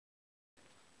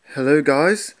Hello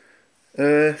guys,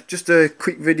 just a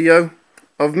quick video.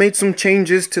 I've made some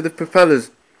changes to the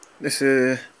propellers. This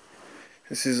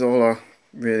is all I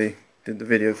really did the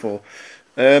video for.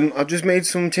 I've just made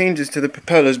some changes to the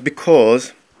propellers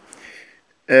because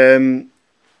they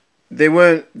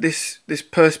weren't this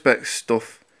perspex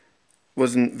stuff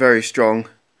wasn't very strong.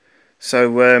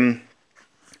 So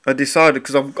I decided,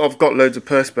 because I've got loads of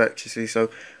perspex, you see, so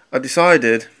I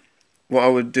decided what I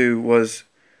would do was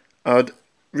I'd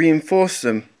reinforce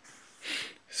them.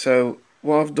 So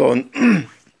what I've done,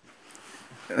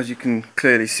 as you can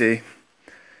clearly see,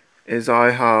 is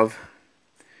I have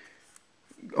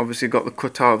obviously got the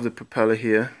cutout of the propeller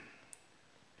here,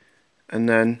 and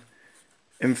then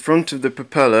in front of the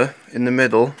propeller in the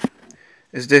middle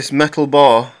is this metal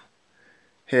bar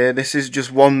here. This is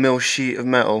just 1mm sheet of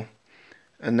metal,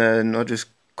 and then I just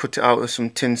cut it out with some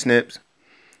tin snips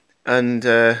and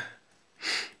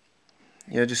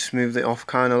yeah, just smoothed it off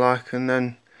kind of like, and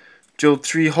then drilled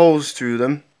 3 holes through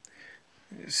them.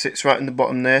 It sits right in the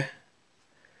bottom there,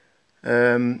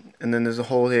 and then there's a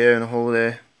hole here and a hole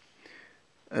there,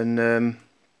 and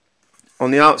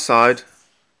on the outside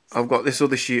I've got this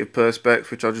other sheet of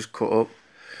perspex which I just cut up.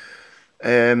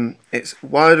 It's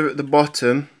wider at the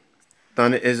bottom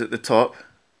than it is at the top,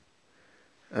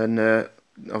 and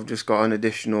I've just got an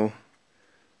additional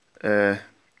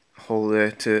hole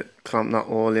there to clamp that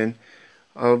all in.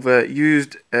 I've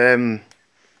used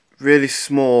really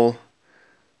small,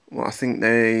 well, I think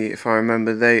they, if I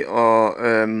remember, they are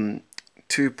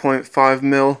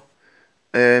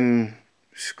 2.5mm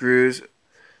screws,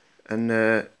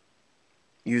 and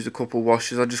used a couple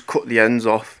washers. I just cut the ends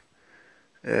off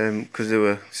because they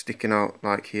were sticking out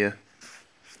like here.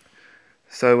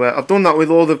 So I've done that with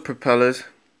all the propellers,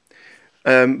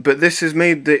 but this has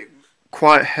made it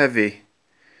quite heavy,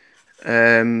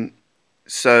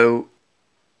 so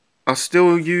I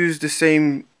still use the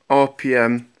same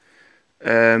RPM,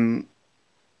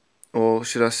 or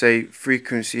should I say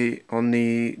frequency, on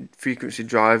the frequency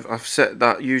drive. I've set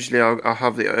that, usually I'll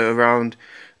have it around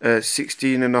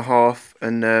 16.5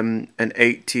 and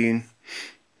 18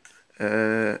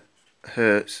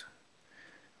 hertz,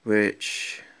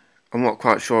 which I'm not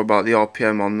quite sure about the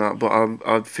RPM on that, but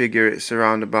I'd figure it's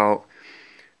around about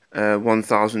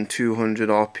 1200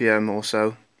 RPM or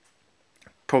so,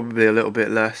 probably a little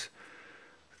bit less.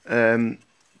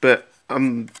 But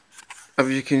as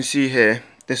you can see here,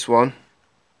 this one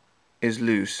is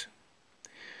loose.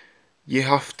 You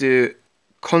have to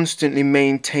constantly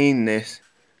maintain this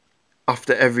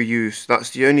after every use.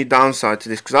 That's the only downside to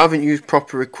this, because I haven't used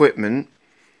proper equipment.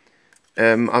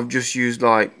 I've just used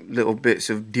like little bits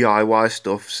of DIY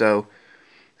stuff, so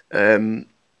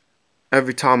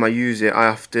every time I use it I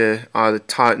have to either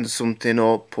tighten something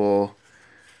up or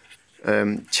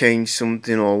change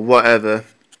something or whatever.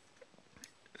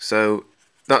 So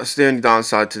that's the only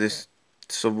downside to this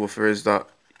subwoofer, is that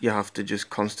you have to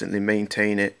just constantly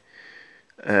maintain it.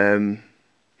 But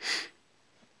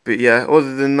yeah,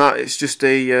 other than that, it's just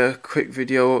a quick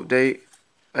video update.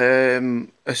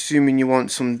 Assuming you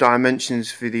want some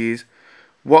dimensions for these,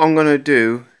 what I'm going to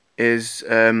do is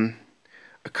a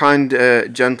kind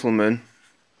gentleman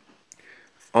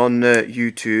on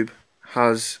YouTube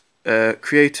has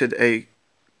created a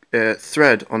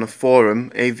thread on a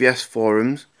forum, AVS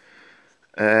forums,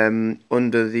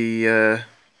 under the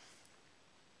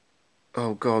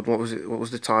oh god, what was it? What was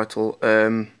the title?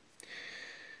 Rotary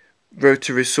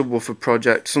Subwoofer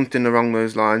Project, something along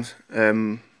those lines.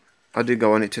 I did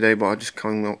go on it today, but I just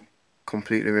cannot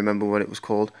completely remember what it was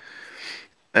called.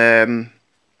 And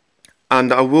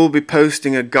I will be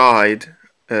posting a guide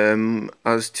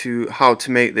as to how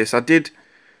to make this. I did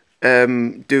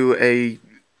do a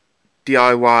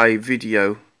DIY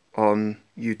video on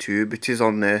YouTube. It is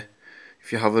on there.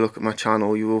 If you have a look at my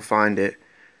channel, you will find it.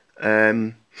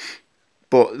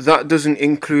 But that doesn't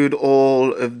include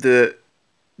all of the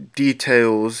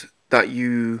details that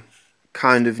you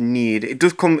kind of need. It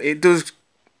does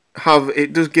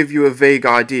give you a vague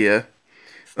idea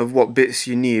of what bits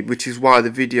you need, which is why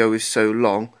the video is so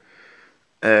long.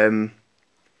 And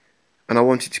I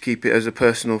wanted to keep it as a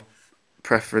personal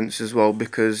preference as well,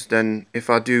 because then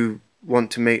if I do want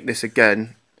to make this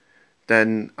again,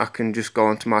 then I can just go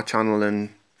onto my channel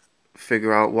and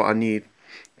figure out what I need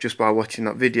just by watching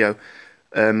that video,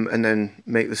 and then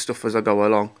make the stuff as I go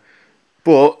along.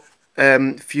 But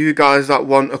for you guys that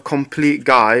want a complete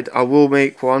guide, I will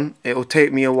make one. It will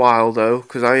take me a while though,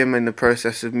 because I am in the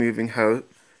process of moving home.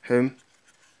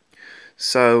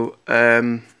 So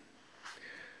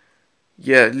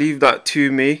yeah, leave that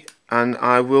to me and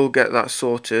I will get that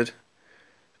sorted.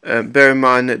 Bear in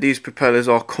mind that these propellers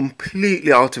are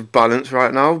completely out of balance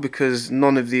right now because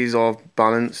none of these are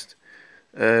balanced.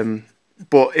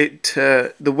 But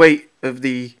the weight of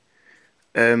the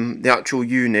actual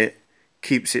unit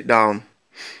keeps it down,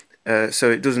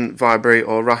 so it doesn't vibrate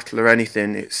or rattle or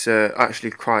anything. It's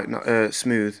actually quite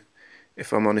smooth,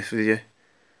 if I'm honest with you.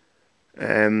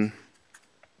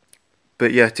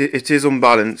 But yeah, it is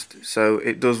unbalanced, so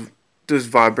it does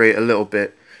vibrate a little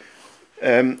bit.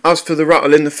 As for the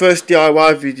rattle, in the first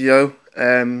DIY video,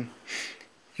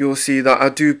 you'll see that I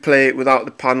do play it without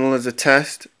the panel as a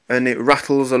test, and it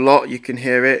rattles a lot. You can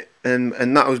hear it, and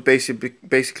that was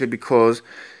basically because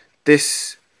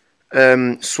this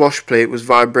swash plate was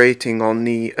vibrating on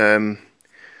the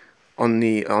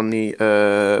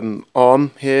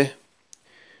arm here,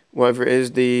 whatever it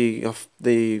is,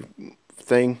 the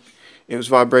thing. It was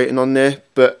vibrating on there,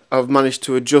 but I've managed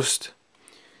to adjust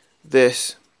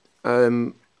this.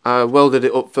 I welded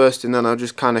it up first, and then I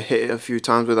just kind of hit it a few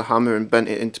times with a hammer and bent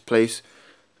it into place,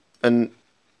 and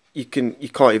you can't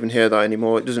even hear that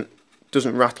anymore. It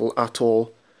doesn't rattle at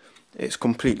all. It's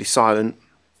completely silent.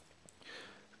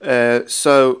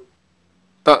 So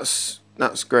that's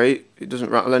great. It doesn't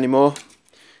rattle anymore.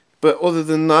 But other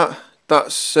than that,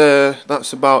 that's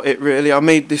about it really. I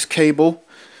made this cable.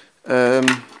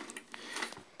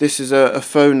 This is a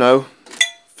phono.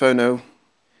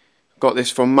 Got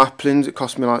this from Maplin's. It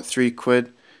cost me like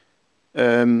 £3.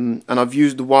 And I've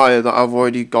used the wire that I've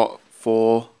already got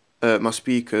for my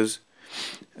speakers.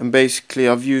 And basically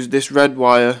I've used this red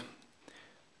wire.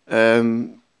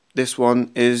 This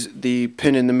one is the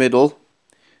pin in the middle,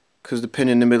 because the pin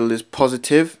in the middle is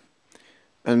positive.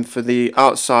 And for the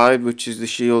outside, which is the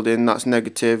shielding, that's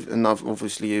negative. And I've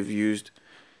obviously used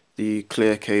the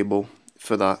clear cable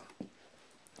for that.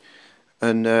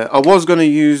 And I was going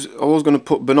to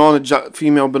put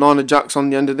female banana jacks on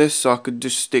the end of this, so I could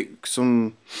just stick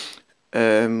some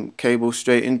cable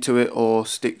straight into it, or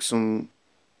stick some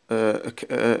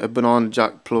a banana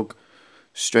jack plug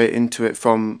straight into it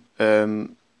from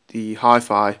the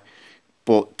hi-fi,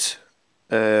 but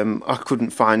I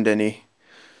couldn't find any.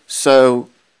 So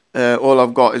all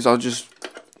I've got is I'll just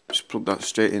plug that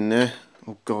straight in there.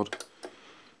 Oh God,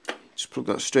 just plug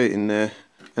that straight in there,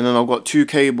 and then I've got two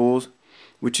cables,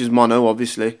 which is mono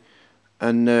obviously,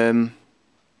 and then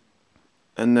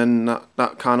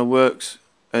that kind of works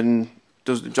and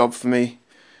does the job for me,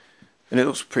 and it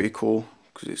looks pretty cool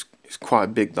because it's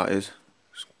quite big. That is,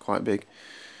 it's quite big.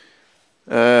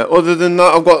 Other than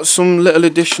that, I've got some little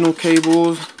additional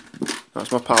cables.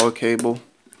 That's my power cable.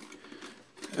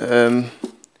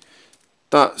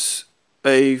 That's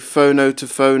a phono to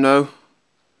phono.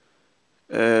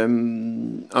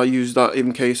 I'll use that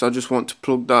in case I just want to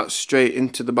plug that straight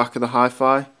into the back of the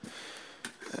hi-fi.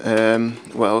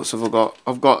 What else have I got?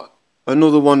 I've got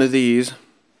another one of these.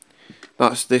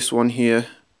 That's this one here.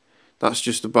 That's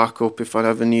just a backup if I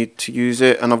ever need to use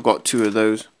it, and I've got two of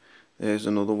those. There's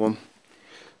another one.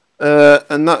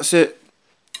 And that's it.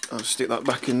 I'll stick that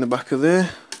back in the back of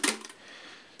there.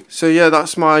 So yeah,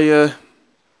 that's my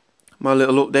my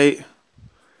little update.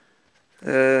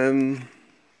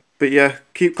 But yeah,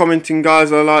 keep commenting,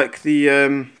 guys. I like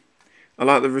the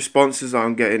responses that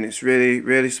I'm getting. It's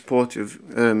really supportive.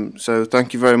 So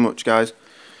thank you very much, guys.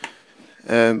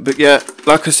 But yeah,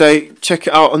 like I say, check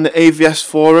it out on the AVS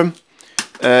forum.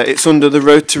 It's under the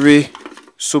rotary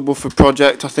subwoofer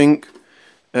project, I think,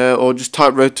 or just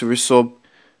type rotary sub,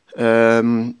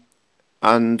 and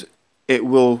it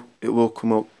will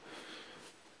come up.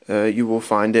 You will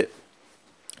find it.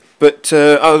 But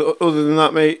other than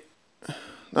that, mate,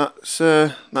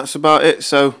 that's about it.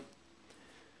 So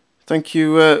thank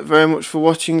you very much for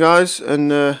watching, guys,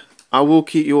 and I will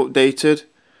keep you updated.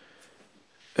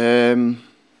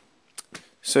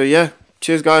 So yeah,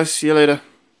 cheers, guys. See you later.